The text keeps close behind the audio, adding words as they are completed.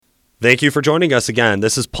Thank you for joining us again.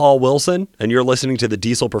 This is Paul Wilson, and you're listening to the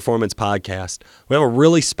Diesel Performance Podcast. We have a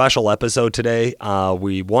really special episode today.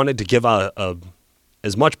 We wanted to give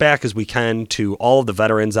as much back as we can to all of the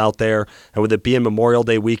veterans out there. And with it being Memorial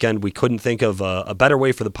Day weekend, we couldn't think of a better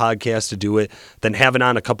way for the podcast to do it than having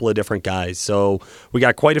on a couple of different guys. So we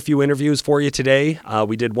got quite a few interviews for you today.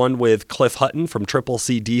 We did one with Cliff Hutton from Triple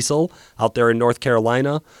C Diesel out there in North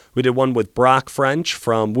Carolina. We did one with Brock French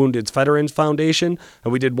from Wounded Veterans Foundation.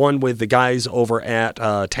 And we did one with the guys over at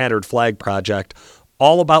Tattered Flag Project.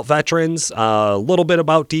 All about veterans, a little bit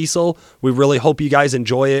about diesel. We really hope you guys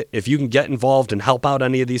enjoy it. If you can get involved and help out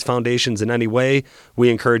any of these foundations in any way, we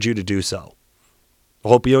encourage you to do so. I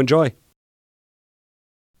hope you enjoy.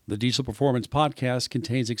 The Diesel Performance Podcast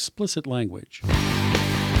contains explicit language.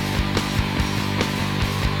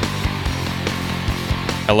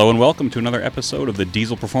 Hello and welcome to another episode of the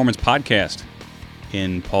Diesel Performance Podcast.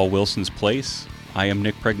 In Paul Wilson's place, I am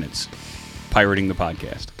Nick Pregnitz, pirating the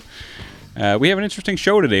podcast. We have an interesting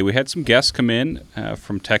show today. We had some guests come in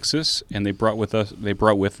from Texas, and they brought with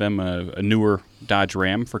them a newer Dodge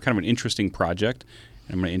Ram for kind of an interesting project.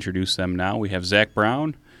 And I'm going to introduce them now. We have Zach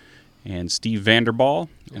Brown and Steve Vanderball,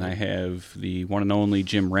 and I have the one and only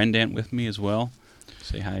Jim Rendant with me as well.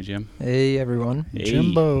 Say hi, Jim. Hey, everyone. Hey.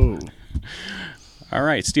 Jimbo. All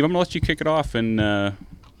right, Steve, I'm going to let you kick it off and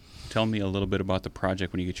tell me a little bit about the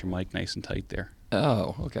project when you get your mic nice and tight there.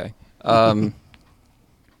 Oh, okay.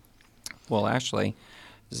 Well, actually,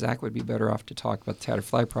 Zach would be better off to talk about the Tattered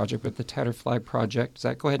Flag Project, but the Tattered Flag Project,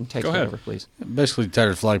 Zach, go ahead and take it over, please. Basically,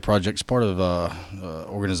 Tattered Flag Project is part of an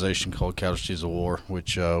organization called Casualties of War,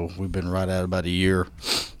 which we've been right at about a year,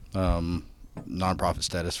 nonprofit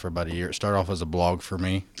status for about a year. It started off as a blog for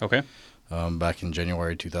me. Okay. Back in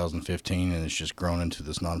January 2015, and it's just grown into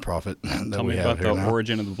this nonprofit that Tell we me have about here the now.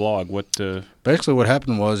 origin of the blog. Basically, what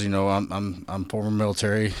happened was, I'm former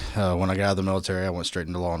military. When I got out of the military, I went straight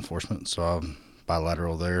into law enforcement, so I'm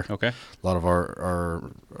bilateral there. Okay. A lot of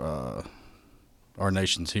our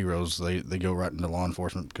nation's heroes, they go right into law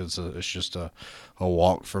enforcement because it's just a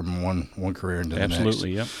walk from one career into the next.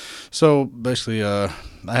 Absolutely, yep. So basically, I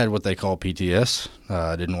had what they call PTS.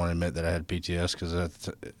 I didn't want to admit that I had PTS because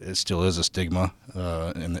it still is a stigma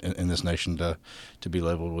in this nation to be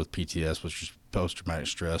labeled with PTS, which is post-traumatic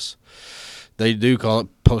stress. They do call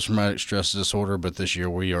it post-traumatic stress disorder, but this year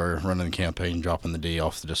we are running the campaign dropping the D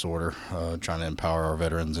off the disorder, trying to empower our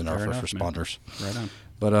veterans and our first responders. Right on.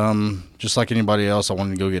 But just like anybody else, I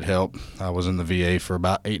wanted to go get help. I was in the VA for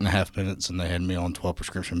about 8.5 minutes, and they had me on 12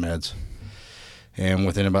 prescription meds. And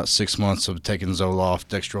within about 6 months of taking Zoloft,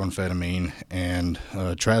 dextroamphetamine, and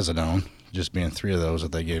trazodone, just being 3 of those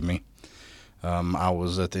that they gave me, I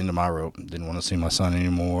was at the end of my rope. Didn't want to see my son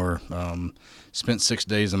anymore. Spent 6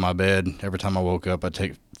 days in my bed. Every time I woke up, I'd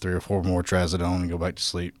take 3 or 4 more trazodone and go back to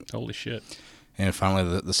sleep. Holy shit. And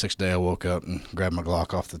finally, the 6th day, I woke up and grabbed my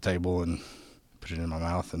Glock off the table and put it in my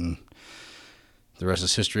mouth, and the rest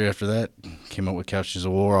is history after that. Came up with Couches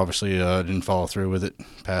of War. Obviously, didn't follow through with it.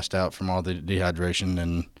 Passed out from all the dehydration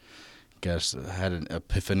and had an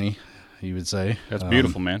epiphany, you would say. That's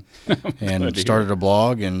beautiful, man. And started a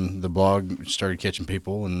blog, and the blog started catching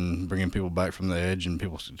people and bringing people back from the edge, and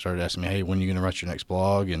people started asking me, hey, when are you going to write your next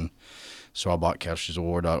blog? And so I bought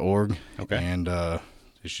couchesofwar.org, okay. And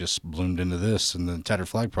it's just bloomed into this. And the Tattered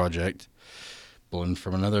Flag Project bloomed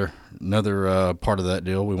from another part of that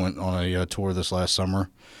deal. We went on a tour this last summer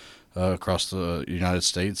across the United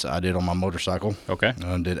States. I did on my motorcycle. Okay.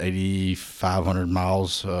 Did 8,500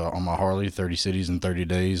 miles on my Harley, 30 cities in 30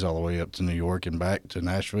 days, all the way up to New York and back to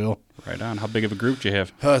Nashville. Right on. How big of a group do you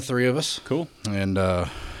have? 3 of us. Cool. And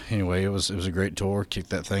anyway, it was a great tour. Kicked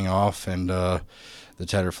that thing off, and the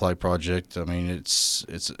Tattered Flag Project, I mean, it's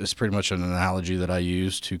pretty much an analogy that I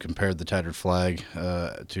use to compare the Tattered Flag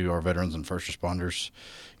to our veterans and first responders.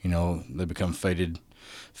 They become faded,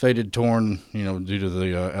 torn, due to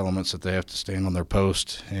the elements that they have to stand on their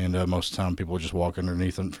post. And most of the time people just walk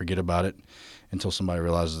underneath and forget about it until somebody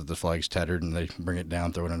realizes that the flag's tattered, and they bring it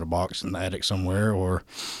down, throw it in a box in the attic somewhere, or,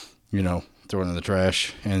 throw it in the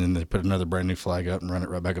trash, and then they put another brand new flag up and run it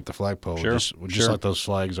right back up the flagpole. Sure. Just like those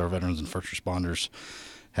flags, our veterans and first responders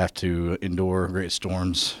have to endure great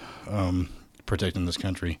storms protecting this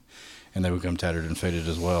country, and they become tattered and faded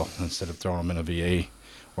as well. Instead of throwing them in a VA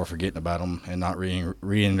or forgetting about them and not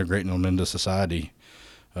reintegrating them into society,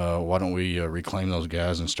 why don't we reclaim those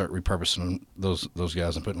guys and start repurposing those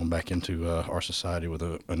guys and putting them back into our society with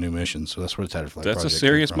a new mission? So that's where the Tattered Flag Project That's a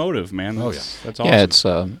serious came from. motive, man. That's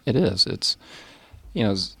awesome. Yeah, it is. It's,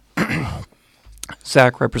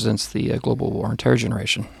 Zach represents the global war and terror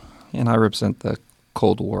generation, and I represent the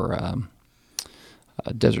Cold War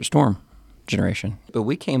Desert Storm generation. But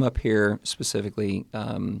we came up here specifically.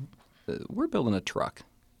 We're building a truck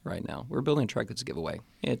right now. We're building a truck that's a giveaway.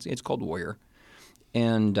 It's called Warrior,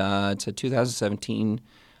 and it's a 2017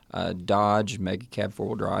 Dodge Mega Cab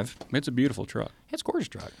 4-wheel drive. It's a beautiful truck. It's a gorgeous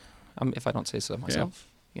truck, if I don't say so myself.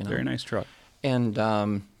 You know? Very nice truck. And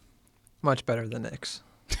Much better than Nick's.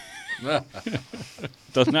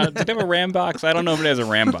 Does it have a ram box? I don't know if it has a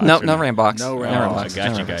ram box. no or not. ram box. No Oh, ram I box. got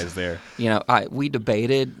No you ram box. guys there. You know, we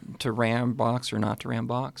debated to ram box or not to ram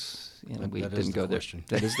box. You know, we That is didn't the go there. question.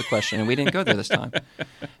 That is the question, and we didn't go there this time.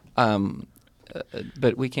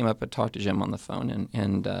 But we came up and talked to Jim on the phone,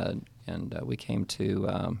 and we came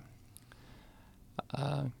to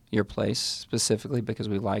your place specifically because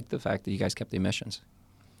we liked the fact that you guys kept the emissions.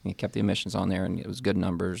 You kept the emissions on there, and it was good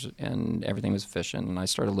numbers, and everything was efficient. And I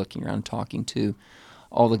started looking around, talking to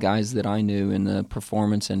all the guys that I knew in the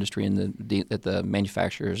performance industry and the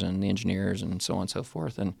manufacturers and the engineers and so on and so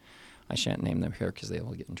forth. And I shan't name them here because they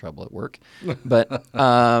will get in trouble at work. But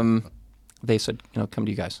they said, come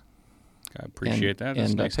to you guys. I appreciate that. That's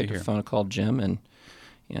And nice I picked to the hear. phone and called Jim, and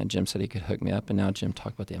Jim said he could hook me up. And now Jim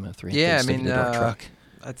talked about the MF3. Yeah, It's I the mean, state-of-the-art truck.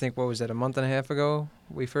 I think, what was that, a month and a half ago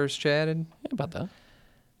we first chatted? Yeah, about that.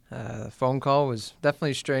 The phone call was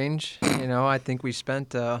definitely strange. I think we spent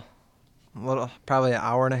probably an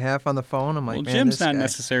hour and a half on the phone. I'm like, Well, man, Jim's this not guy.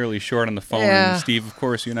 necessarily short on the phone. Yeah. And Steve, of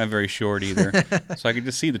course, you're not very short either. So I could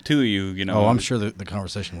just see the two of you, Oh, I'm sure the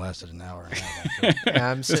conversation lasted an hour and a half. I'm sure.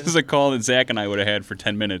 Yeah, I'm This sitting, is a call that Zach and I would have had for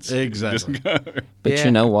 10 minutes. Exactly. Just go- But Yeah.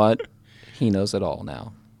 you know what? He knows it all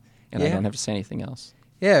now. And I Yeah. don't have to say anything else.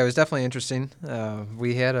 yeah, it was definitely interesting.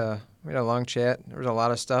 We had a long chat. There was a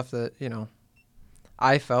lot of stuff that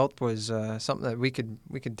I felt was something that we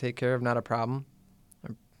could take care of, not a problem.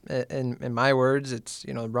 In my words, it's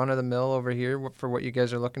run of the mill over here for what you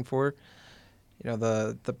guys are looking for.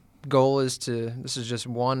 The goal is this is just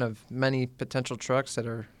one of many potential trucks that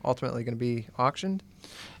are ultimately going to be auctioned.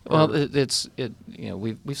 Well,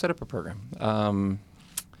 we've set up a program.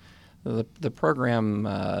 The program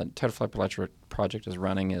Tetherfly Project is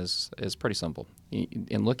running is pretty simple.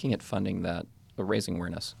 In looking at funding that, raising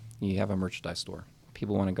awareness, you have a merchandise store.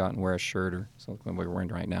 People want to go out and wear a shirt or something like we're wearing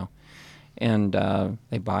right now, and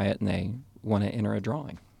they buy it and they want to enter a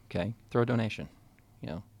drawing. Okay, throw a donation,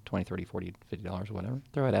 $20, $30, $40, $50 or whatever.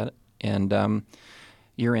 Throw it at it, and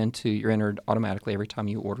you're entered automatically every time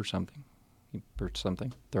you order something. You purchase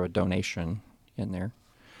something, throw a donation in there.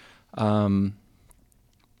 To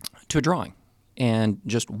a drawing. And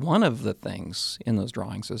just one of the things in those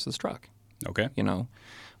drawings is this truck. Okay.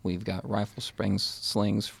 We've got rifle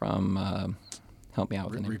slings from, help me out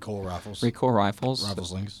with the name. Recoil rifles. Recoil rifles. Rifle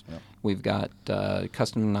slings. Yep. We've got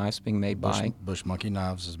custom knives being made by Bush Monkey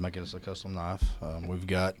Knives is making us a custom knife. We've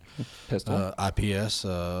got Pistol. IPS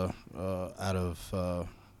out of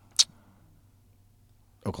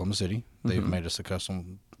Oklahoma City. They've made us a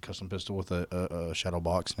custom pistol with a shadow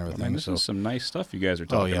box and I everything. mean, this so is some nice stuff you guys are oh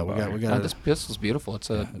talking yeah, about. we here. got This pistol's beautiful. It's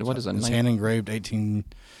a what is it? It's hand engraved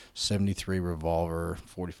 1873 revolver,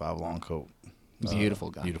 45 long coat. Beautiful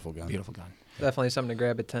gun. Beautiful gun. Beautiful gun. Definitely something to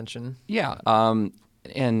grab attention. Yeah.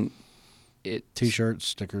 And it T-shirts,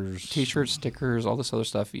 stickers. T-shirts, stickers, all this other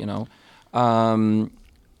stuff,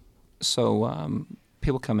 So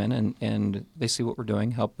people come in and they see what we're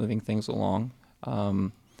doing, help moving things along,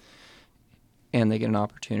 and they get an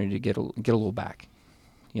opportunity to get a little back.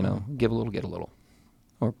 Give a little, get a little,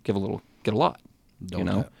 or give a little, get a lot. Double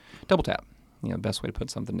tap. Double tap. Best way to put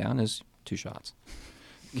something down is 2 shots.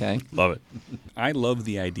 Okay. Love it. I love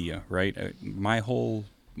the idea, right? My whole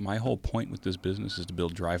point with this business is to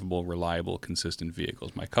build drivable, reliable, consistent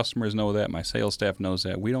vehicles. My customers know that. My sales staff knows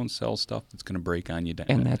that. We don't sell stuff that's going to break on you down.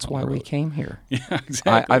 And that's down why the we road. came here. Yeah,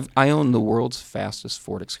 exactly. I own the world's fastest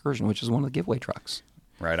Ford Excursion, which is one of the giveaway trucks.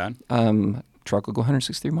 Right on. Truck will go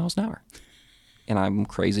 163 miles an hour, and I'm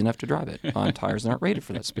crazy enough to drive it on tires that aren't rated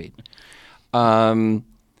for that speed.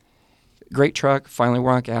 Great truck, finally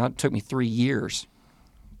worked out. Took me 3 years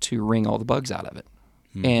to wring all the bugs out of it,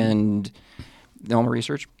 and all my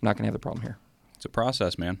research, not going to have the problem here. It's a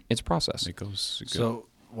process, man. It's a process. It goes. So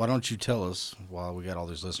why don't you tell us, while we got all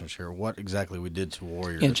these listeners here, what exactly we did to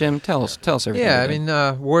Warrior? Yeah, Jim, tell us everything. Yeah, I we did.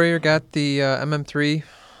 mean, Warrior got the MM3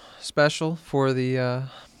 special for the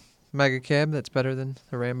Mega Cab. That's better than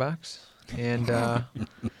the Rambox. And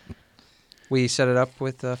we set it up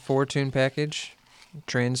with a 4-tune package,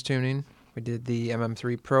 trans tuning. We did the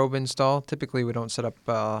MM3 probe install. Typically, we don't set up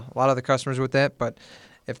a lot of the customers with that, but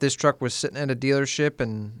if this truck was sitting at a dealership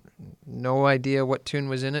and no idea what tune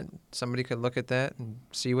was in it, somebody could look at that and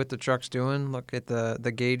see what the truck's doing, look at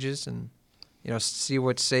the gauges, and see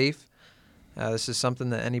what's safe. This is something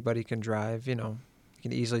that anybody can drive. You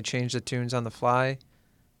can easily change the tunes on the fly.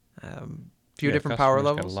 Few Yeah, different power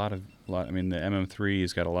customer's levels. Got a lot. I mean, the MM3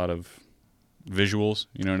 has got a lot of visuals.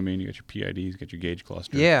 You know what I mean? You got your PIDs, you got your gauge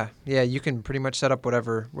cluster. Yeah, you can pretty much set up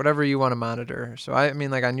whatever you want to monitor. So I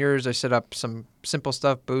mean, like on yours, I set up some simple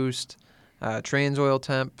stuff: boost, trans oil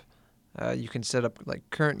temp. You can set up like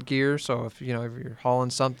current gear. So if you're hauling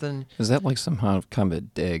something, Is that like somehow kind of a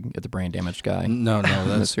dig at the brain damaged guy? No,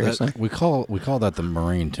 that's Seriously? we call that the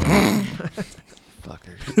marine tune.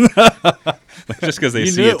 Fucker. Just because they You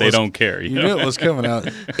see knew it, it they was- don't care. You knew it was coming out.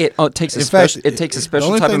 It takes a In fact, special. It takes a the special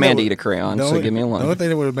only type of thing man that to would- eat a crayon. The So only- give me The only alone. thing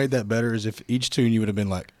that would have made that better is if each tune you would have been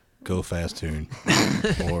like, go fast tune,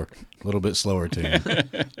 or a little bit slower tune,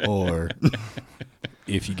 or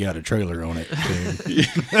if you got a trailer on it tune.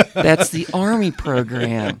 That's the Army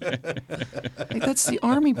program. Hey, that's the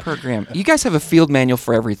Army program. You guys have a field manual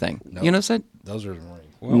for everything. No. You know what? Those are the marine.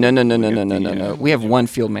 Well, No. we got the, We have one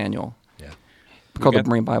field manual Yeah. called the got-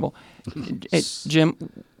 Marine Bible. Hey, Jim,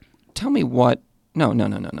 tell me what. No.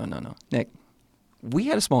 Nick, we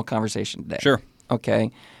had a small conversation today. Sure.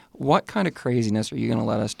 Okay. What kind of craziness are you going to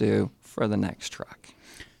let us do for the next truck?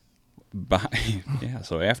 Yeah,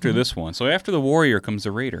 so after this one. So after the Warrior comes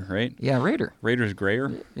the Raider, right? Yeah, Raider. Raider's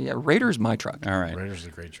grayer? Yeah, Raider's my truck. All right. Raiders is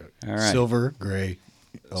a great truck. All right. Silver, gray,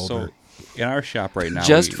 older. So in our shop right now.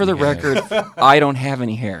 Just we- for the we have- record, I don't have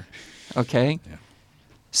any hair. Okay? Yeah.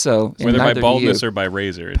 So, and Whether by neither do baldness you. or by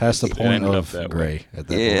razor. Past the it point ended up of that gray way. at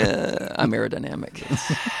that point. Yeah, I'm aerodynamic.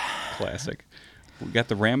 Classic. We got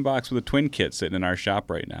the Ram box with a twin kit sitting in our shop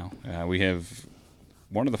right now. We have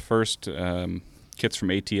one of the first kits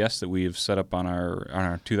from ATS that we have set up on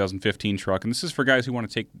our 2015 truck, and this is for guys who want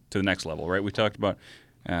to take to the next level, right? We talked about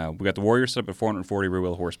we got the Warrior set up at 440 rear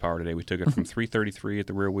wheel horsepower today. We took it from 333 at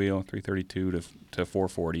the rear wheel, 332 to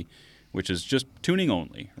 440, which is just tuning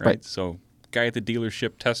only, right? Right. So guy at the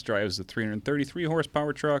dealership test drives the 333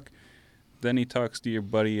 horsepower truck. Then he talks to your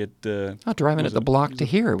buddy at Driving was at the it- block was to it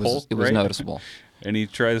here, it was Polk, right? noticeable. And he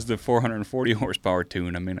tries the 440 horsepower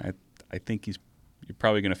tune. I mean, I think you're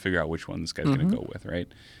probably going to figure out which one this guy's going to go with, right?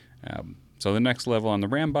 So the next level on the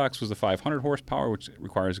Ram box was the 500 horsepower, which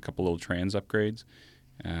requires a couple little trans upgrades,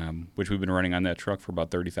 which we've been running on that truck for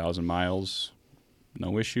about 30,000 miles,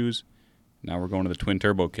 no issues. Now we're going to the twin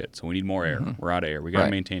turbo kit, so we need more air. We're out of air. We got to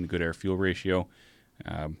Right. maintain a good air fuel ratio.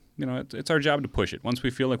 It's our job to push it. Once we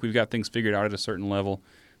feel like we've got things figured out at a certain level,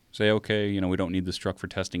 say, okay, we don't need this truck for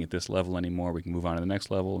testing at this level anymore. We can move on to the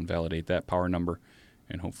next level and validate that power number,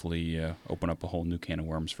 and hopefully open up a whole new can of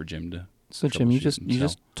worms for Jim to. So Jim, you troubleshoot just and you sell.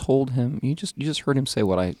 just told him you just heard him say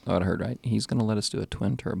what I heard, right? He's going to let us do a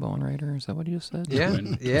twin turbo on Raider. Is that what you just said? Yeah.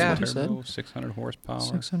 Twin Yeah. turbo, 600 horsepower.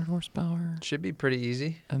 600 horsepower, should be pretty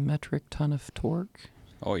easy. a metric ton of torque.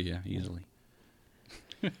 Oh yeah, easily.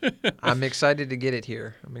 I'm excited to get it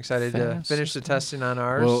here. I'm excited to Fast finish the system. testing on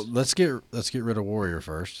ours. Well, let's get rid of Warrior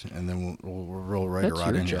first, and then we'll roll Raider That's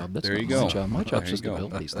right your in here. job. That's There not you my go. job. My There job's you just to go.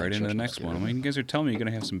 build these Right things. into the I'm next just one. I kidding. mean, you guys are telling me you're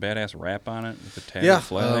gonna have some badass wrap on it with the tag Yeah,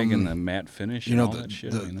 flag and the matte finish. You and know, all that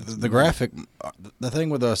shit. I mean, that's the graphic. The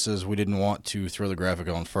thing with us is we didn't want to throw the graphic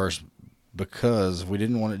on first because we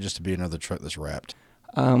didn't want it just to be another truck that's wrapped.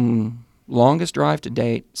 Longest drive to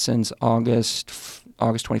date since August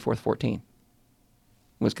 24th, 14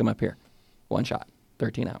 was come up here. One shot,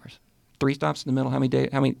 13 hours. 3 stops in the middle. How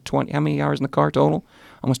many hours in the car total?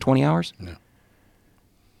 Almost 20 hours Yeah.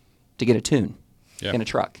 to get a tune Yeah. in a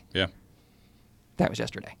truck. Yeah. That was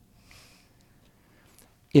yesterday.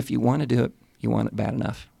 If you want to do it, you want it bad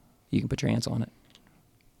enough, you can put your hands on it.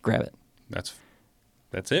 Grab it.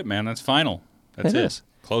 That's it, man. That's final. That's It it. is.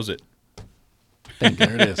 Close it.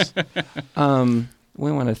 There it is.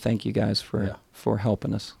 We want to thank you guys for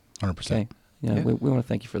helping us. 100%. Okay. Yeah, Yeah. we want to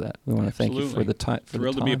thank you for that. We want to thank you for Absolutely. the time.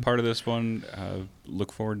 Thrilled to be a part of this one.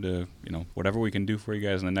 Look forward to whatever we can do for you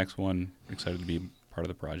guys in the next one. Excited to be part of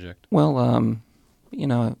the project. Well,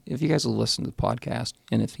 if you guys will listen to the podcast,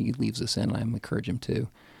 and if he leaves us in, I encourage him to.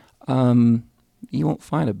 You won't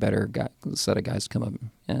find a better set of guys to come up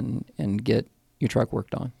and get your truck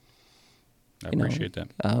worked on. I You know, appreciate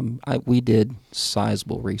that. We did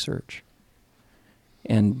sizable research,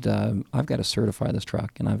 and I've got to certify this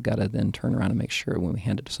truck, and I've got to then turn around and make sure when we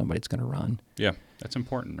hand it to somebody, it's going to run, Yeah, that's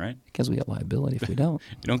important, right? because we got liability if we don't.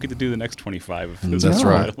 You don't get to do the next 25 if this That's is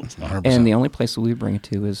right. idle. 100%. And the only place that we bring it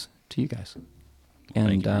to is to you guys. Thank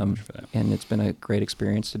And you very much for that. and it's been a great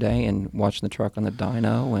experience today, and watching the truck on the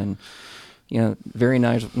dyno, and very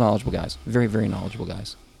knowledgeable guys, very, very knowledgeable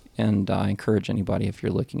guys. And I encourage anybody, if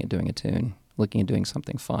you're looking at doing a tune, looking at doing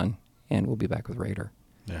something fun, and we'll be back with Raider.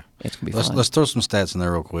 Yeah. It's gonna be Let's fun. throw some stats in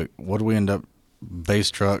there real quick. What do we end up base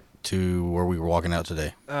truck to where we were walking out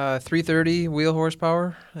today? 330 wheel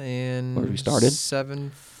horsepower and Where we started?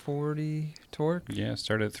 740 torque. Yeah,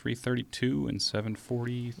 started at 332 and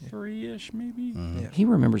 743-ish maybe. Yeah. He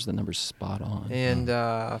remembers the numbers spot on. And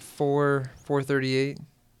 438,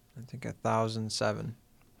 I think 1,007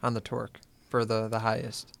 on the torque for the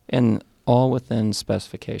highest. And all within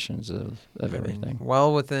specifications of I mean, everything.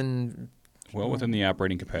 well within. Well within the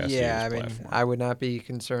operating capacity Yeah, I of this mean, platform. I would not be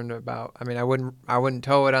concerned about. I mean, I wouldn't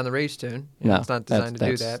tow it on the race tune. No, It's not designed to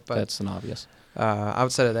do that. But that's an obvious.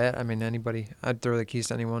 outside of that, I mean, I'd throw the keys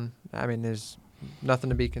to anyone. I mean, there's nothing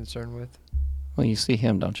to be concerned with. Well, you see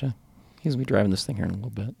him, don't you? He's gonna be driving this thing here in a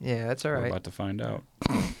little bit. Yeah, that's all We're right. about to find out.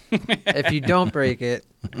 If you don't break it,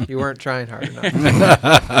 you weren't trying hard enough.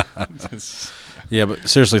 Yeah, but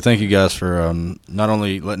seriously, thank you guys for not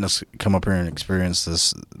only letting us come up here and experience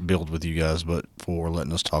this build with you guys, but for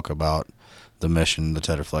letting us talk about the mission, the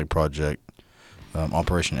Tedder Flag project,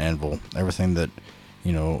 Operation Anvil, everything that,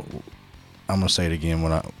 I'm going to say it again,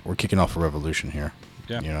 we're kicking off a revolution here,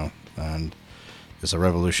 Yeah. And it's a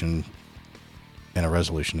revolution and a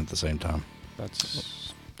resolution at the same time.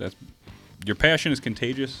 That's your passion is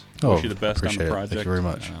contagious. Oh, Wish you the best on appreciate the it. project. Thank you very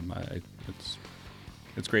much.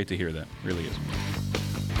 It's great to hear that. Really is.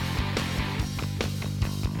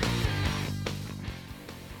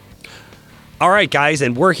 All right, guys,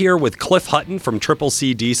 and we're here with Cliff Hutton from Triple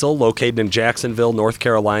C Diesel, located in Jacksonville, North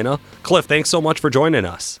Carolina. Cliff, thanks so much for joining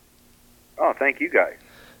us. Oh, thank you guys.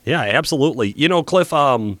 Yeah, absolutely. Cliff,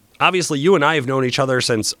 obviously you and I have known each other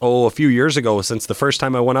since, a few years ago, since the first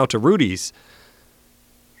time I went out to Rudy's.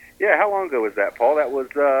 Yeah, how long ago was that, Paul? That was,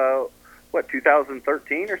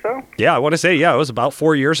 2013 or so? Yeah, I want to say, it was about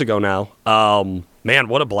 4 years ago now. Man,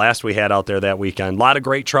 what a blast we had out there that weekend. A lot of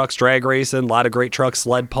great trucks drag racing, a lot of great trucks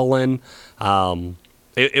sled pulling.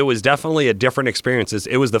 It was definitely a different experience.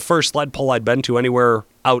 It was the first sled pull I'd been to anywhere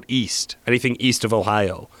out east, anything east of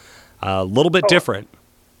Ohio. A little bit different.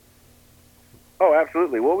 Oh,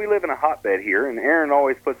 absolutely. Well, we live in a hotbed here, and Aaron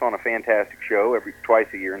always puts on a fantastic show twice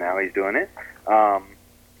a year now. He's doing it.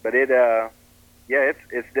 But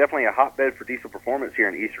it's definitely a hotbed for diesel performance here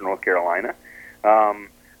in eastern North Carolina.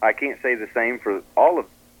 I can't say the same for all of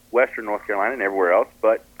western North Carolina and everywhere else,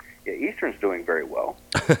 but yeah, Eastern's doing very well.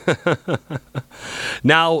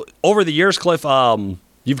 Now, over the years, Cliff,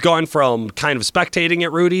 you've gone from kind of spectating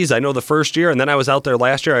at Rudy's, I know the first year, and then I was out there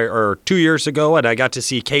last year or 2 years ago, and I got to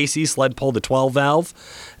see Casey sled pull the 12-valve.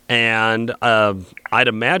 And I'd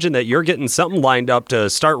imagine that you're getting something lined up to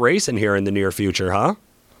start racing here in the near future, huh?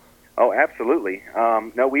 Oh, absolutely.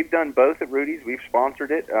 No, we've done both at Rudy's. We've sponsored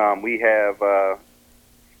it. We have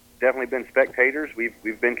definitely been spectators.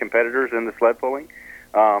 We've been competitors in the sled pulling,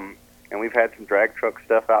 and we've had some drag truck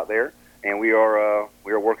stuff out there. And we are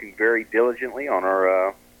working very diligently on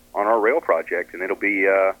our rail project, and we'll be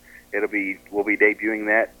debuting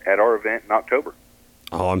that at our event in October.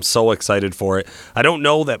 Oh, I'm so excited for it. I don't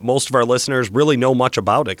know that most of our listeners really know much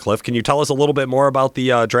about it, Cliff. Can you tell us a little bit more about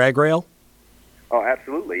the drag rail? Oh,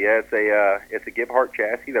 absolutely. Yeah, it's a Gebhardt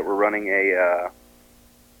chassis that we're running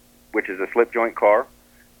which is a slip joint car.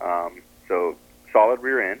 So solid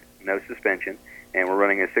rear end, no suspension, and we're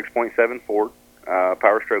running a 6.7 Ford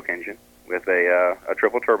Power Stroke engine with a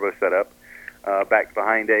triple turbo setup backed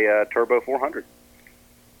behind a turbo 400.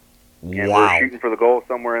 And Wow. we're shooting for the goal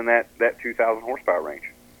somewhere in that 2,000 horsepower range.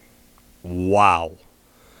 Wow.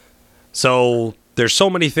 So there's so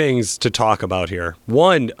many things to talk about here.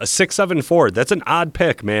 One, a 6.7 Ford. That's an odd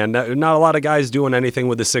pick, man. Not a lot of guys doing anything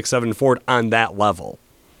with a 6.7 Ford on that level.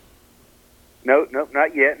 No,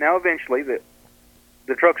 not yet. Now, eventually, the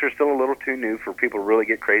trucks are still a little too new for people to really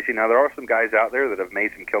get crazy. Now, there are some guys out there that have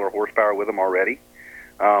made some killer horsepower with them already.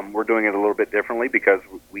 We're doing it a little bit differently because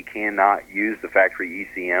we cannot use the factory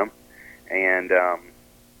ECM, and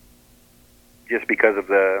just because of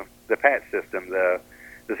the patch system, the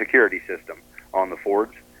security system on the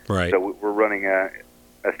Fords. Right. So we're running a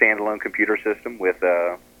standalone computer system with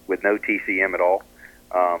no TCM at all.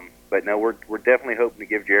 But no, we're definitely hoping to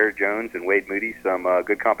give Jared Jones and Wade Moody some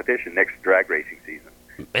good competition next drag racing season.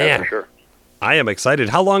 Man. That's for sure. I am excited.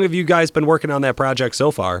 How long have you guys been working on that project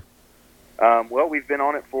so far? Well, we've been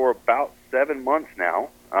on it for about 7 months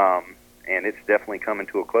now, and it's definitely coming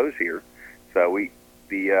to a close here. So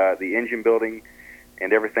the engine building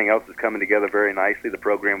and everything else is coming together very nicely. The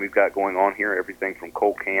program we've got going on here, everything from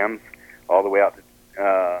cold cams all the way out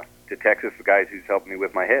to Texas, the guys who's helping me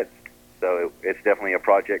with my heads. So it's definitely a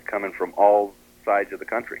project coming from all sides of the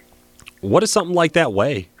country. What does something like that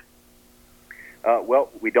weigh? Well,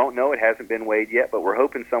 we don't know. It hasn't been weighed yet, but we're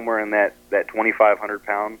hoping somewhere in that 2,500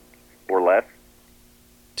 pound or less.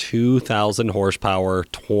 2,000 horsepower,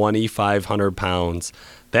 2,500 pounds.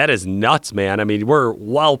 That is nuts, man. I mean, we're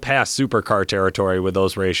well past supercar territory with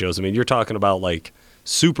those ratios. I mean, you're talking about like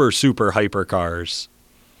super hypercars.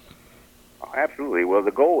 Oh, absolutely. Well,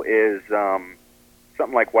 the goal is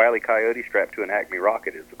something like Wile E. Coyote strapped to an Acme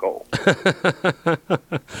rocket is the goal.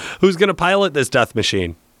 Who's going to pilot this death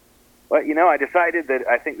machine? Well, I decided that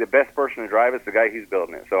I think the best person to drive is the guy who's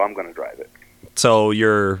building it, so I'm going to drive it. So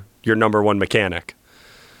you're your number one mechanic.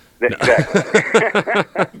 Exactly.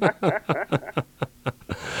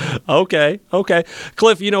 Okay.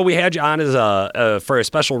 Cliff, we had you on as for a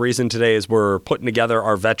special reason today as we're putting together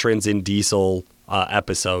our Veterans in Diesel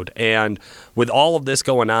episode. And with all of this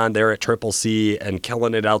going on there at Triple C and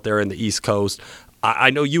killing it out there in the East Coast,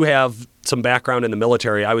 I know you have some background in the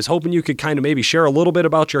military. I was hoping you could kind of maybe share a little bit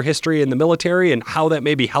about your history in the military and how that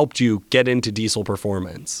maybe helped you get into diesel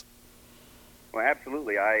performance. Well,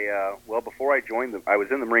 absolutely. Before I joined, I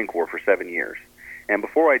was in the Marine Corps for 7 years. And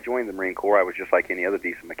before I joined the Marine Corps, I was just like any other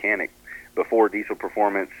diesel mechanic before diesel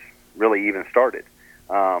performance really even started.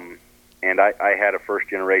 And I had a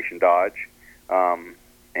first-generation Dodge, and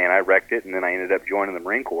I wrecked it, and then I ended up joining the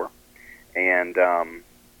Marine Corps. And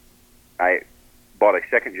I bought a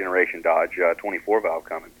second-generation Dodge 24-valve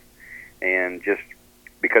Cummins. And just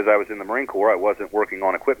because I was in the Marine Corps, I wasn't working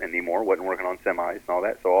on equipment anymore, wasn't working on semis and all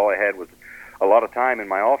that, so all I had was a lot of time in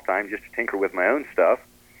my off time just to tinker with my own stuff.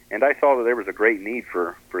 And I saw that there was a great need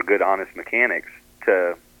for good, honest mechanics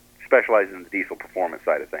to specialize in the diesel performance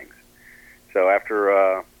side of things. So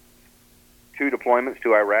after 2 deployments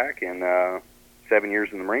to Iraq and 7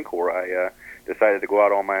 years in the Marine Corps, I decided to go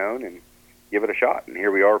out on my own and give it a shot. And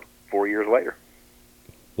here we are 4 years later.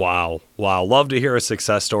 Wow. Love to hear a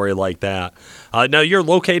success story like that. Now, you're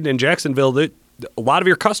located in Jacksonville. A lot of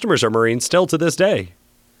your customers are Marines still to this day.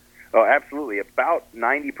 Oh, absolutely. About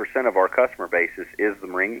 90% of our customer base is the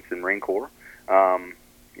Marines and Marine Corps.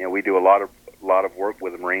 We do a lot of work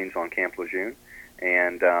with the Marines on Camp Lejeune,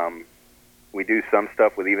 and we do some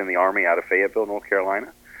stuff with even the Army out of Fayetteville, North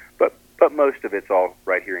Carolina. But most of it's all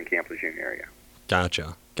right here in Camp Lejeune area.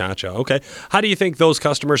 Gotcha. Okay. How do you think those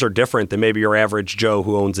customers are different than maybe your average Joe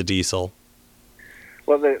who owns a diesel?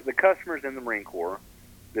 Well, the customers in the Marine Corps,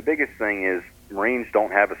 the biggest thing is Marines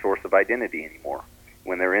don't have a source of identity anymore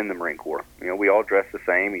when they're in the Marine Corps. We all dress the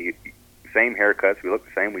same, same haircuts, we look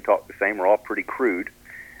the same, we talk the same, we're all pretty crude,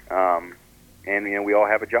 and we all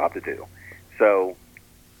have a job to do. So,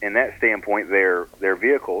 in that standpoint, their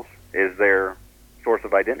vehicles is their source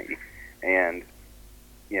of identity, and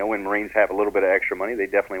when Marines have a little bit of extra money, they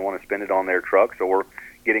definitely want to spend it on their trucks or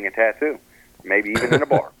getting a tattoo, maybe even in a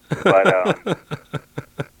bar. But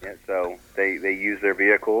so they use their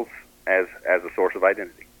vehicles as a source of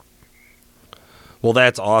identity. Well,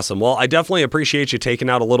 that's awesome. Well, I definitely appreciate you taking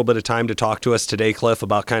out a little bit of time to talk to us today, Cliff,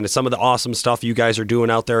 about kind of some of the awesome stuff you guys are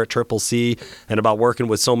doing out there at Triple C and about working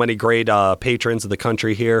with so many great patrons of the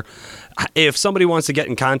country here. If somebody wants to get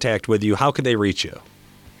in contact with you, how can they reach you?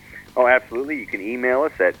 Oh, absolutely. You can email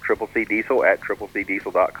us at triplec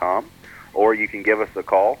diesel@triplec-diesel.com, or you can give us a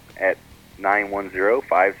call at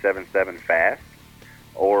 910-577-FAST,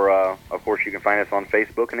 or, of course, you can find us on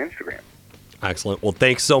Facebook and Instagram. Excellent. Well,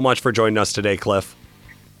 thanks so much for joining us today, Cliff.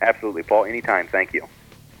 Absolutely, Paul. Anytime. Thank you.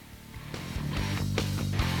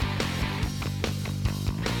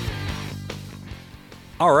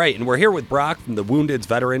 All right, and we're here with Brock from the Wounded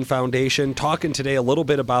Veteran Foundation, talking today a little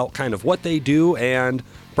bit about kind of what they do. And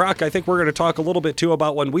Brock, I think we're going to talk a little bit, too,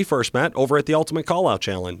 about when we first met over at the Ultimate Callout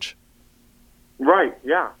Challenge. Right,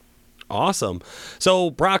 yeah. Awesome.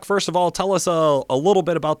 So, Brock, first of all, tell us a little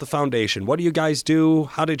bit about the foundation. What do you guys do?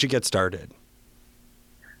 How did you get started?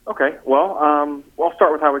 Okay, well, I'll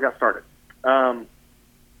start with how we got started.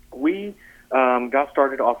 We got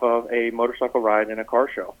started off of a motorcycle ride in a car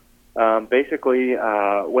show. Basically,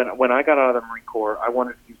 when I got out of the Marine Corps, I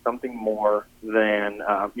wanted to do something more than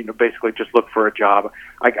basically just look for a job.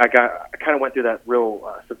 I kind of went through that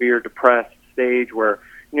real severe depressed stage where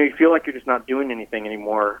you feel like you're just not doing anything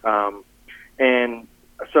anymore. And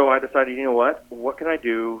so I decided, what can I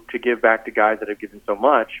do to give back to guys that have given so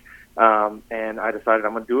much? And I decided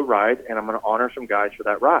I'm going to do a ride, and I'm going to honor some guys for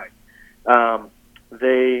that ride.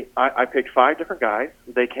 I picked 5 different guys.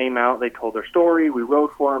 They came out, they told their story, we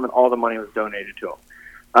rode for them, and all the money was donated to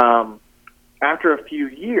them. After a few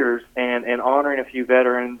years and honoring a few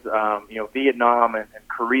veterans, Vietnam and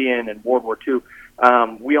Korean and World War II,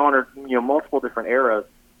 we honored multiple different eras,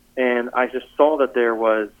 and I just saw that there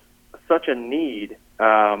was such a need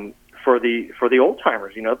for the old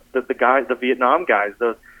timers, the guys, the Vietnam guys,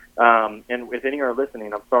 And if any are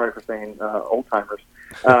listening, I'm sorry for saying old timers,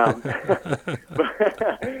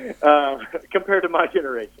 compared to my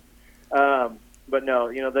generation. But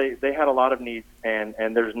no, they had a lot of needs, and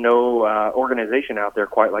there's no organization out there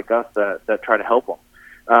quite like us that try to help them.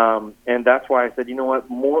 And that's why I said, you know what,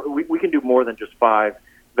 we can do more than just 5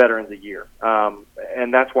 veterans a year.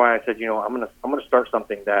 And that's why I said, I'm gonna start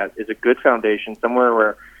something that is a good foundation, somewhere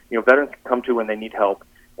where veterans can come to when they need help.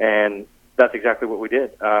 And that's exactly what we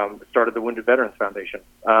did. Started the Wounded Veterans Foundation,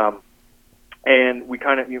 and we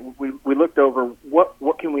kind of we looked over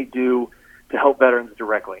what can we do to help veterans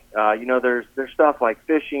directly. There's stuff like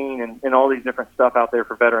fishing and all these different stuff out there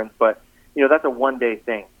for veterans, but that's a one-day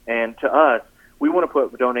thing. And to us, we want to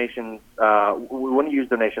put donations. We want to use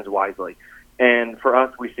donations wisely. And for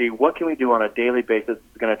us, we see what can we do on a daily basis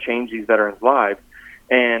that's going to change these veterans' lives.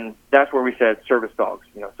 And that's where we said service dogs.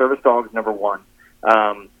 Service dogs, number one.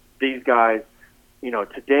 These guys,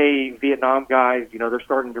 today, Vietnam guys, they're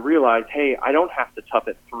starting to realize, hey, I don't have to tough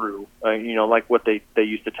it through, like what they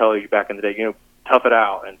used to tell you back in the day, tough it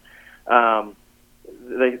out. And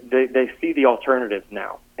they see the alternatives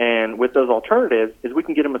now. And with those alternatives is we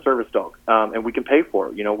can get them a service dog, and we can pay for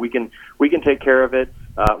it. We can take care of it,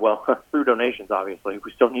 through donations, obviously.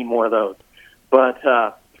 We still need more of those. But,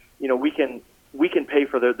 we can pay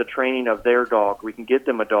for the training of their dog. We can get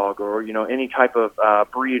them a dog or, any type of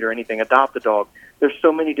breed or anything, adopt a dog. There's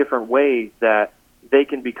so many different ways that they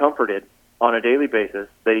can be comforted on a daily basis.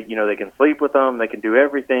 They can sleep with them. They can do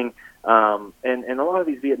everything. And a lot of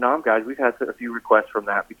these Vietnam guys, we've had a few requests from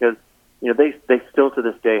that because, they still to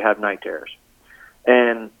this day have night terrors.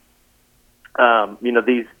 And,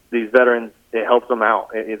 these veterans, it helps them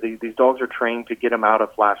out. These dogs are trained to get them out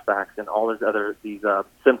of flashbacks and all these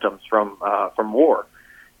symptoms from war,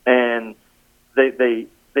 and they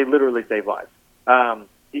literally save lives.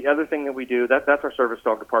 The other thing that we do, that's our service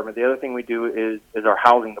dog department. The other thing we do is our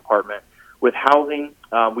housing department. With housing,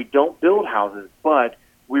 we don't build houses, but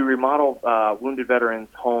we remodel wounded veterans'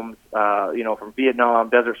 homes. From Vietnam,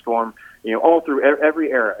 Desert Storm, all through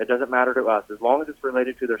every era. It doesn't matter to us as long as it's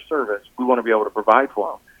related to their service. We want to be able to provide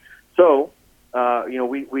for them. So,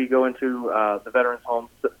 we go into the veterans' homes,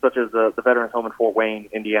 such as the veterans' home in Fort Wayne,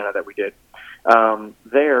 Indiana, that we did.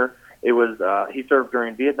 There, it was he served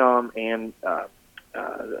during Vietnam and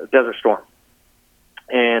Desert Storm,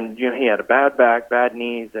 and he had a bad back, bad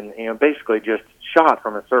knees, and basically just shot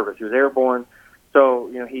from his service. He was airborne, so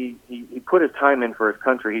he put his time in for his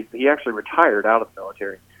country. He actually retired out of the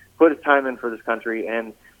military, put his time in for this country,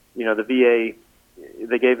 and the VA,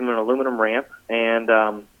 they gave him an aluminum ramp, and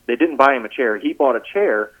they didn't buy him a chair. He bought a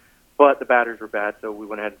chair, but the batteries were bad, so we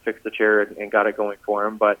went ahead and fixed the chair and got it going for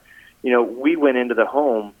him. But, we went into the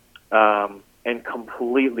home and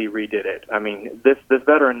completely redid it. I mean, this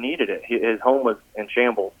veteran needed it. His home was in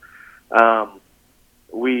shambles.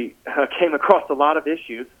 We came across a lot of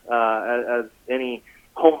issues, as any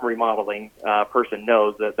home remodeling person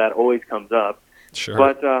knows, that always comes up. Sure.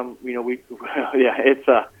 But,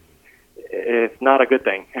 it's not a good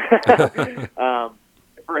thing.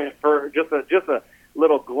 For just a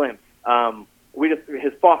little glimpse,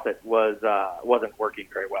 his faucet wasn't working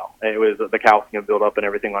very well. It was the calcium buildup and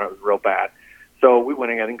everything on it was real bad. So we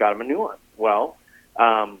went ahead and got him a new one. Well,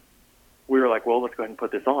 we were like, well, let's go ahead and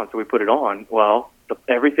put this on. So we put it on. Well,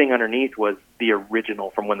 everything underneath was the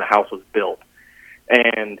original from when the house was built,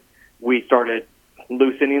 and we started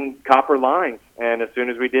loosening copper lines. And as soon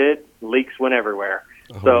as we did, leaks went everywhere.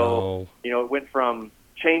 No. It went from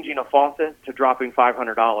changing a faucet to dropping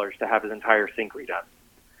 $500 to have his entire sink redone.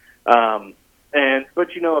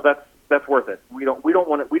 But that's worth it. We don't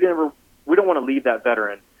want to leave that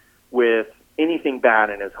veteran with anything bad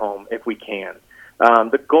in his home if we can.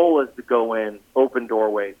 The goal is to go in, open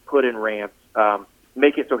doorways, put in ramps,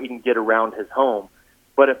 make it so he can get around his home.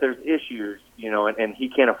 But if there's issues, and he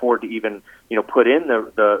can't afford to even, put in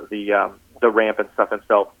the ramp and stuff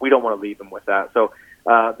himself, we don't want to leave him with that. So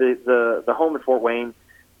the home in Fort Wayne,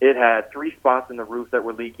 it had 3 spots in the roof that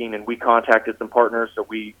were leaking, and we contacted some partners, so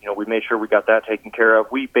we made sure we got that taken care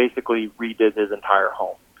of. We basically redid his entire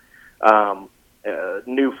home.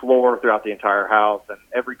 New floor throughout the entire house, and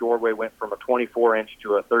every doorway went from a 24-inch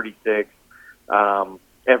to a 36.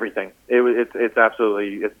 Everything.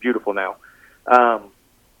 It's beautiful now.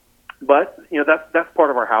 But that's part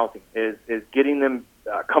of our housing is getting them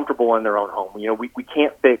comfortable in their own home. We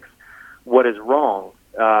can't fix what is wrong,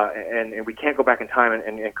 and we can't go back in time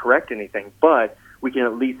and correct anything, but we can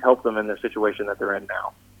at least help them in the situation that they're in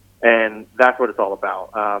now. And that's what it's all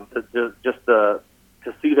about.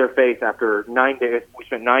 To see their face after 9 days. We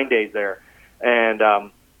spent 9 days there,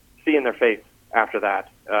 and seeing their face after that,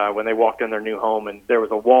 when they walked in their new home, and there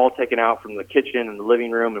was a wall taken out from the kitchen and the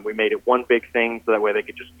living room, and we made it one big thing so that way they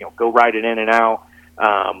could just go right in and out.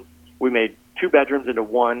 We made 2 bedrooms into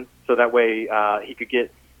one, so that way he could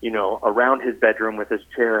get around his bedroom with his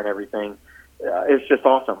chair and everything. It's just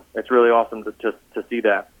awesome. It's really awesome to see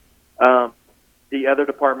that. The other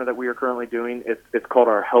department that we are currently doing, it's called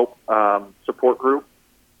our Help Support Group.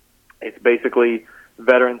 It's basically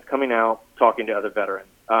veterans coming out, talking to other veterans.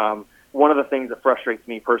 One of the things that frustrates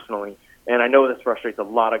me personally, and I know this frustrates a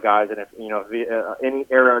lot of guys, and if any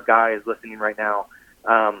era guy is listening right now,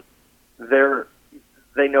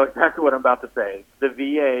 they know exactly what I'm about to say. The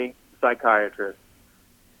VA psychiatrists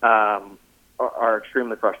are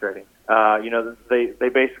extremely frustrating. They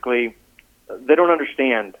basically they don't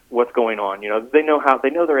understand what's going on. They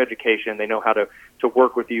know their education, they know how to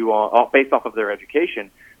work with you based off of their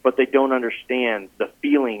education, but they don't understand the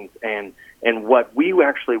feelings and what we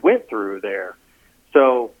actually went through there.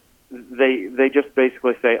 So they just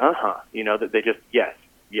basically say, that they just, yes,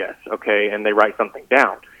 okay, and they write something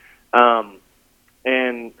down.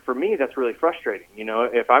 And for me, that's really frustrating.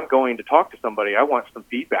 If I'm going to talk to somebody, I want some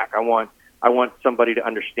feedback. I want somebody to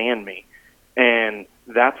understand me. And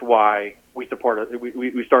that's why we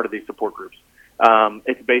started these support groups.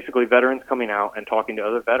 It's basically veterans coming out and talking to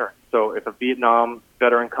other veterans. So if a Vietnam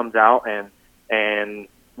veteran comes out and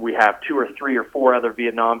we have 2 or 3 or 4 other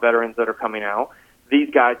Vietnam veterans that are coming out, these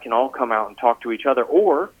guys can all come out and talk to each other,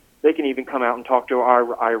 or they can even come out and talk to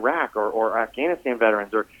our Iraq or Afghanistan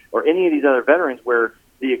veterans or any of these other veterans where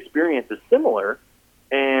the experience is similar,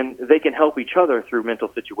 and they can help each other through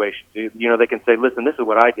mental situations. They can say, listen, this is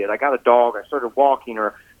what I did. I got a dog, I started walking,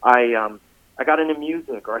 or I got into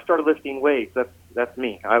music, or I started lifting weights. That's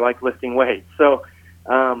me. I like lifting weights. So,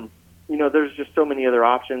 there's just so many other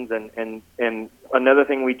options. And another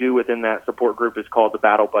thing we do within that support group is called the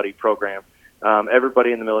Battle Buddy program.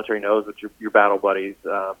 Everybody in the military knows what your Battle Buddies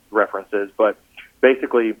reference is, but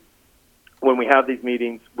basically, when we have these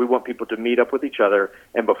meetings, we want people to meet up with each other,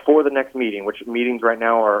 and before the next meeting, which meetings right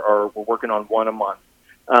now we're working on 1 a month.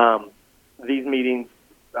 These meetings,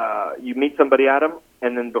 you meet somebody at them,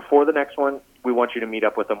 and then before the next one, we want you to meet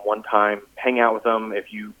up with them one time, hang out with them.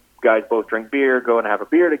 If you guys both drink beer, go and have a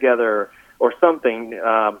beer together or something,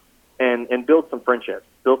 and build some friendships,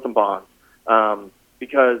 build some bonds.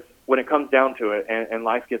 Because when it comes down to it and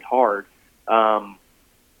life gets hard,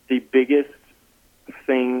 the biggest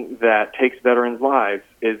thing that takes veterans' lives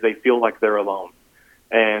is they feel like they're alone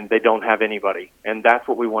and they don't have anybody, and that's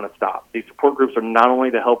what we want to stop. These support groups are not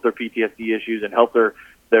only to help their PTSD issues and help their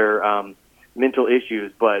mental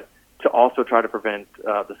issues, but to also try to prevent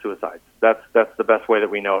the suicides. That's the best way that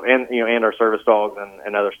we know, and our service dogs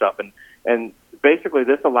and other stuff, and basically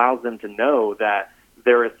this allows them to know that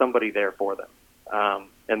there is somebody there for them,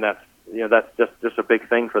 and that's just a big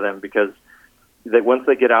thing for them, because once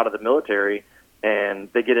they get out of the military and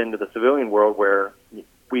they get into the civilian world where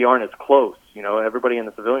we aren't as close. Everybody in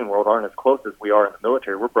the civilian world aren't as close as we are in the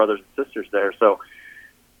military. We're brothers and sisters there, so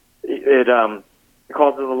it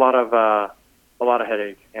causes a lot of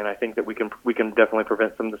headache. And I think that we can definitely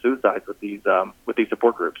prevent some of the suicides with these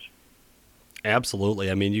support groups. Absolutely.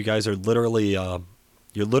 I mean, you guys are literally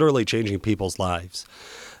changing people's lives.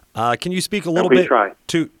 Can you speak a little bit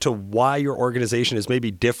to why your organization is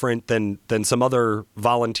maybe different than some other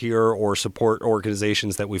volunteer or support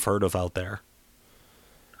organizations that we've heard of out there?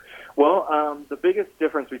 Well, the biggest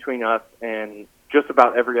difference between us and just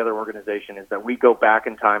about every other organization is that we go back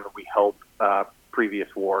in time and we help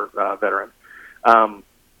previous war veterans.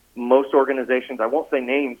 Most organizations, I won't say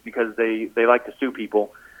names because they like to sue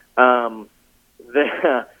people. They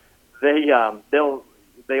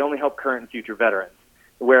only help current and future veterans.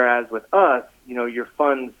 Whereas with us, your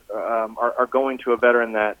funds are going to a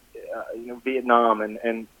veteran that, Vietnam,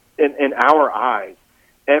 and in our eyes,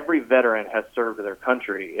 every veteran has served their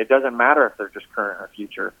country. It doesn't matter if they're just current or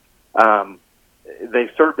future.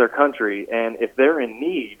 They've served their country, and if they're in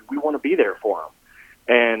need, we want to be there for them.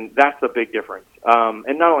 And that's the big difference.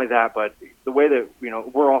 And not only that, but the way that,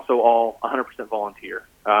 we're also all 100% volunteer.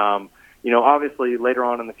 Obviously later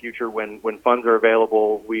on in the future when funds are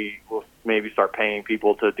available, we will maybe start paying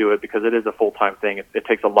people to do it, because it is a full-time thing. It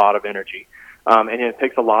takes a lot of energy. And it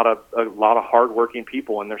takes a lot of hard-working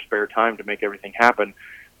people in their spare time to make everything happen.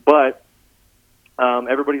 But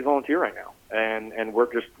everybody's volunteer right now, and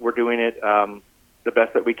we're doing it the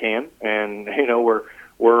best that we can. And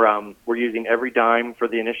we're using every dime for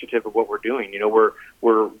the initiative of what we're doing.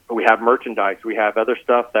 We have merchandise, we have other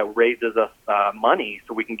stuff that raises us money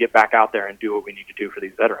so we can get back out there and do what we need to do for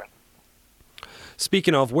these veterans.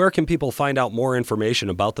 Speaking of, where can people find out more information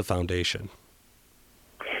about the foundation?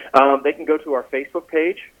 They can go to our Facebook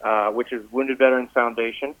page, which is Wounded Veterans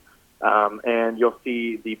Foundation, and you'll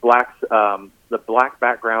see the black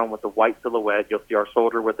background with the white silhouette. You'll see our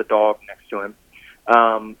soldier with the dog next to him.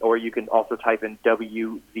 Or you can also type in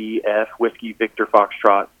WVF, Whiskey Victor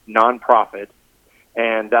Foxtrot, nonprofit,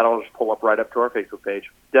 and that'll just pull up right up to our Facebook page.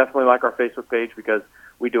 Definitely like our Facebook page because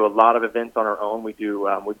we do a lot of events on our own. We've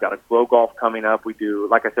got a Glow Golf coming up. We do,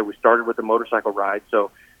 like I said, we started with the motorcycle ride.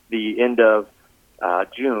 So the end of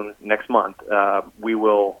June next month, we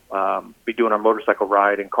will be doing our motorcycle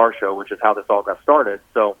ride and car show, which is how this all got started.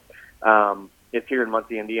 So it's here in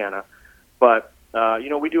Muncie, Indiana. But,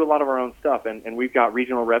 we do a lot of our own stuff, and we've got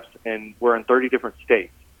regional reps, and we're in 30 different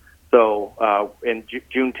states. So in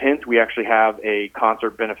June 10th, we actually have a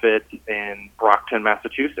concert benefit in Brockton,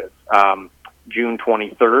 Massachusetts. June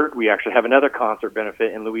 23rd, we actually have another concert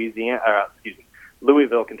benefit in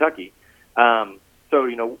Louisville, Kentucky. So,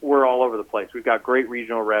 we're all over the place. We've got great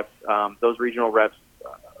regional reps. Those regional reps,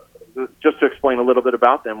 just to explain a little bit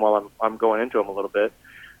about them while I'm going into them a little bit,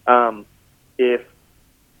 if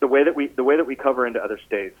the way that we cover into other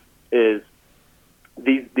states is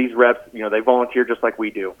these reps, they volunteer just like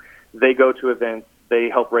we do. They go to events. They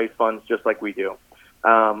help raise funds just like we do.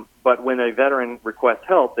 But when a veteran requests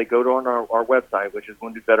help, they go to our website, which is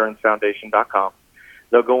woundedveteransfoundation.com.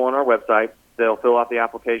 They'll go on our website. They'll fill out the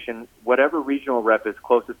application. Whatever regional rep is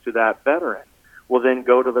closest to that veteran will then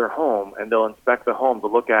go to their home, and they'll inspect the home to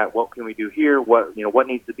look at what can we do here, what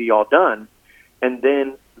needs to be all done, and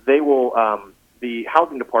then they will the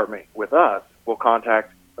housing department with us will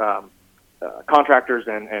contact contractors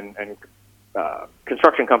and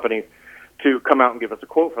construction companies to come out and give us a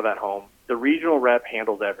quote for that home. The regional rep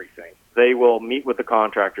handles everything. They will meet with the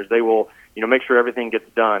contractors. They will, make sure everything gets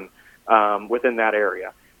done within that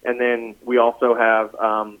area. And then we also have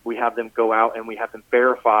them go out and we have them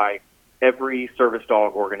verify every service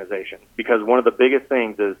dog organization, because one of the biggest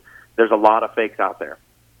things is there's a lot of fakes out there,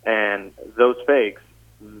 and those fakes,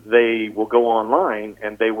 they will go online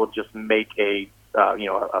and they will just make a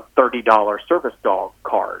 $30 service dog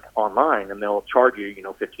card online, and they'll charge you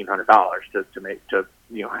 $1,500 to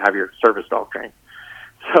have your service dog trained.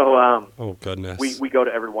 So oh goodness, we go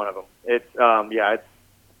to every one of them. It's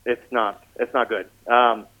not good.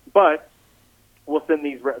 But we'll send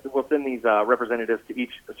these representatives to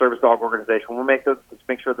each service dog organization. We'll make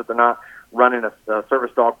sure that they're not running a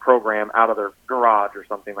service dog program out of their garage or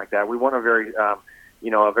something like that. We want a very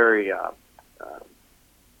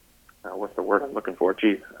what's the word I'm looking for?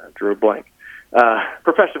 Geez, I drew a blank.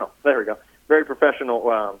 Professional. There we go. Very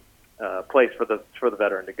professional place for the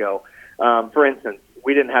veteran to go. For instance,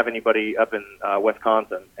 we didn't have anybody up in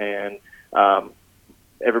Wisconsin, and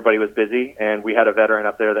everybody was busy, and we had a veteran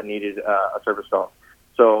up there that needed a service dog.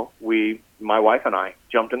 So my wife and I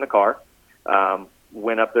jumped in the car,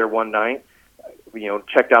 went up there one night,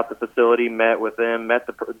 checked out the facility, met with them, met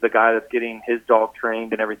the guy that's getting his dog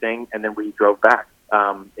trained and everything, and then we drove back.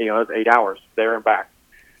 It was 8 hours there and back.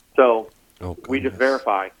 So we just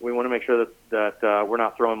verify. We want to make sure that we're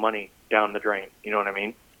not throwing money down the drain. You know what I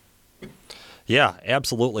mean? Yeah,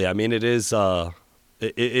 absolutely. I mean, it is.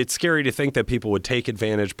 It's scary to think that people would take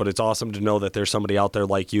advantage, but it's awesome to know that there's somebody out there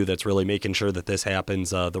like you that's really making sure that this happens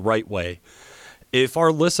the right way. If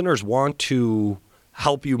our listeners want to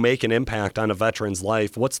help you make an impact on a veteran's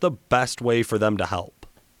life, what's the best way for them to help?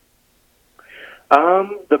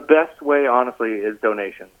 The best way, honestly, is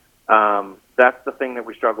donations. That's the thing that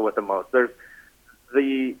we struggle with the most. There's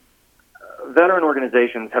the veteran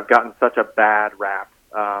organizations have gotten such a bad rap,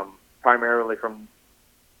 primarily from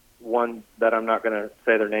one that I'm not going to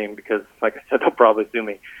say their name because, like I said, they'll probably sue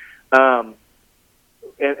me. And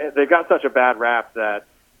they've got such a bad rap that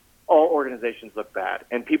all organizations look bad,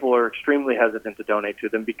 and people are extremely hesitant to donate to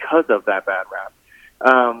them because of that bad rap.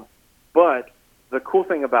 But the cool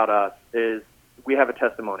thing about us is we have a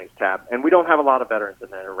testimonies tab, and we don't have a lot of veterans in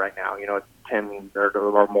there right now. It's 10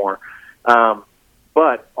 or more.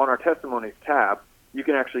 But on our testimonies tab, you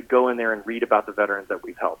can actually go in there and read about the veterans that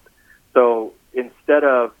we've helped. So instead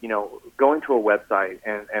of, going to a website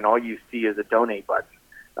and all you see is a donate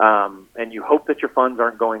button, and you hope that your funds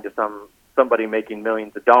aren't going to somebody making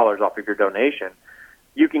millions of dollars off of your donation,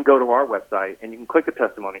 you can go to our website and you can click the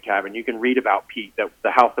testimony tab and you can read about Pete,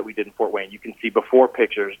 the house that we did in Fort Wayne. You can see before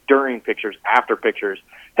pictures, during pictures, after pictures.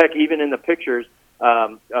 Heck, even in the pictures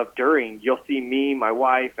of during, you'll see me, my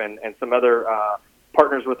wife, and some other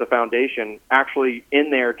partners with the foundation actually in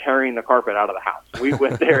there tearing the carpet out of the house. We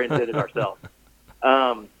went there and did it ourselves.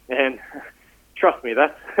 And trust me,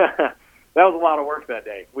 that was a lot of work that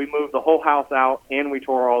day. We moved the whole house out and we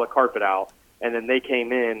tore all the carpet out. and then they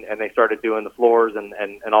came in and they started doing the floors and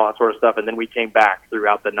all that sort of stuff, and then we came back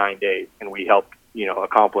throughout the 9 days and we helped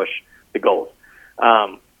accomplish the goals.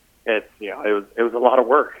 It was a lot of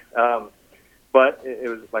work, but it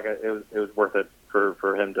was worth it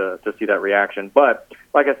for him to see that reaction. But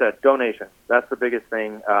like I said, donations, that's the biggest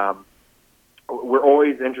thing. We're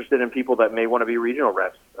always interested in people that may want to be regional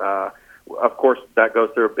reps. Of course, that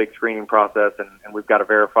goes through a big screening process, and we've got to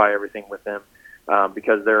verify everything with them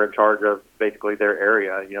because they're in charge of basically their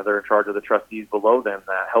area. They're in charge of the trustees below them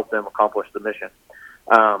that help them accomplish the mission.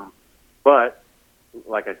 But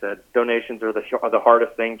like I said, donations are the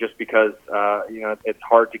hardest thing, just because it's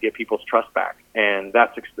hard to get people's trust back, and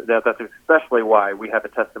that's especially why we have a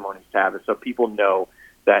testimonies tab, is so people know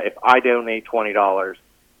that if I donate $20 is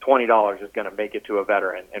going to make it to a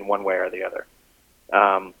veteran in one way or the other.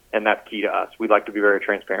 And that's key to us. We like to be very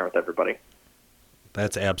transparent with everybody.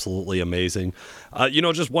 That's absolutely amazing.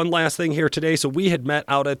 Just one last thing here today. So we had met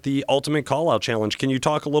out at the Ultimate Callout Challenge. Can you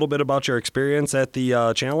talk a little bit about your experience at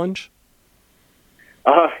the challenge?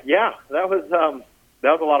 Yeah, that was a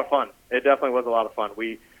lot of fun. It definitely was a lot of fun.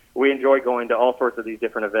 We enjoyed going to all sorts of these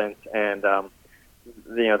different events, and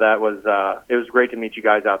it was great to meet you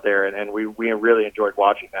guys out there, and we really enjoyed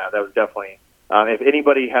watching that. That was definitely, if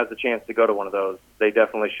anybody has the chance to go to one of those, they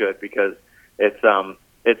definitely should, because it's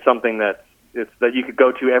something that you could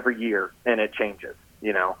go to every year and it changes,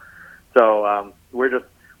 So we're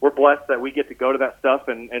blessed that we get to go to that stuff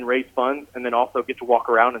and raise funds, and then also get to walk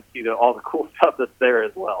around and see all the cool stuff that's there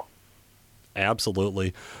as well.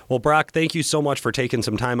 Absolutely. Well, Brock, thank you so much for taking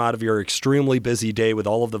some time out of your extremely busy day with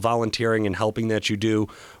all of the volunteering and helping that you do.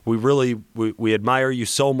 We admire you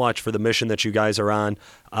so much for the mission that you guys are on.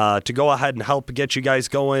 To go ahead and help get you guys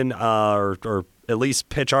going, or at least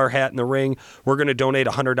pitch our hat in the ring, we're going to donate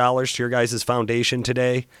 $100 to your guys' foundation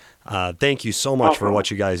today. Thank you so much for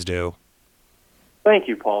what you guys do. Thank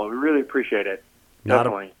you, Paul. We really appreciate it.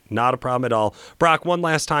 Definitely. Not a problem at all. Brock, one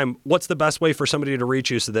last time, what's the best way for somebody to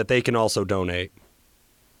reach you so that they can also donate?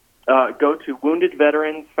 Go to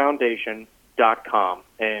woundedveteransfoundation.com,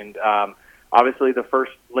 and obviously the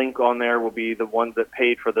first link on there will be the ones that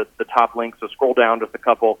paid for the top link, so scroll down just a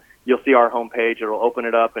couple. You'll see our homepage. It'll open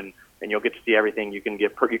it up, and you'll get to see everything. You can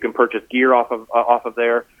purchase gear off of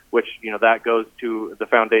there, which that goes to the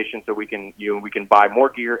foundation, so we can buy more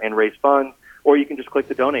gear and raise funds. Or you can just click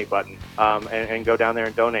the donate button and go down there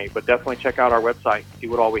and donate. But definitely check out our website, see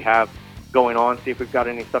what all we have going on, see if we've got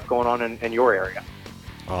any stuff going on in your area.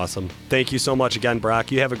 Awesome. Thank you so much again,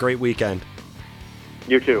 Brock. You have a great weekend.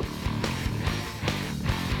 You too.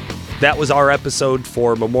 That was our episode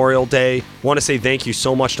for Memorial Day. Want to say thank you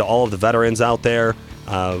so much to all of the veterans out there.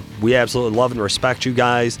 We absolutely love and respect you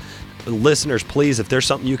guys. Listeners, please, if there's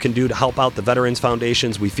something you can do to help out the Veterans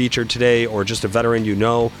Foundations we featured today, or just a veteran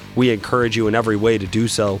we encourage you in every way to do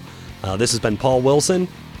so. This has been Paul Wilson.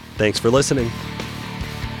 Thanks for listening.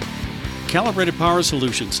 Calibrated Power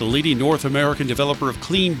Solutions, the leading North American developer of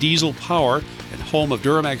clean diesel power and home of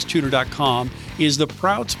DuramaxTuner.com, is the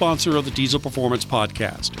proud sponsor of the Diesel Performance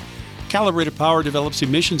Podcast. Calibrated Power develops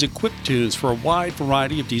emissions-equipped tunes for a wide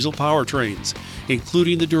variety of diesel powertrains,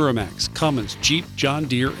 including the Duramax, Cummins, Jeep, John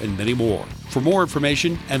Deere, and many more. For more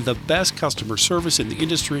information and the best customer service in the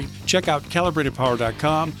industry, check out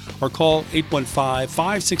calibratedpower.com or call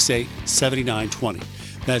 815-568-7920.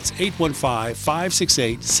 That's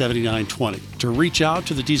 815-568-7920. To reach out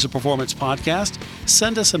to the Diesel Performance Podcast,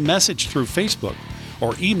 send us a message through Facebook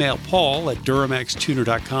or email Paul at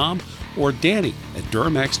DuramaxTuner.com or Danny at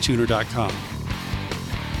DuramaxTuner.com.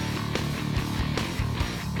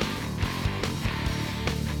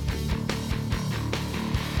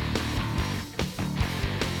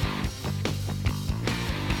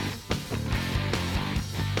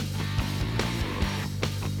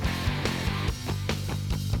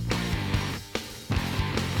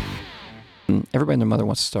 Everybody and their mother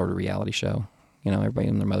wants to start a reality show. Everybody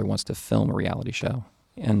and their mother wants to film a reality show.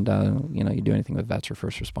 And, you do anything with vets or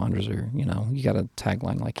first responders, or, you got a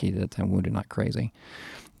tagline like he did, "I'm wounded, not crazy."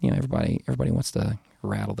 Everybody wants to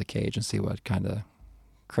rattle the cage and see what kind of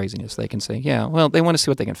craziness they can say. Yeah, well, they want to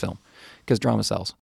see what they can film, because drama sells.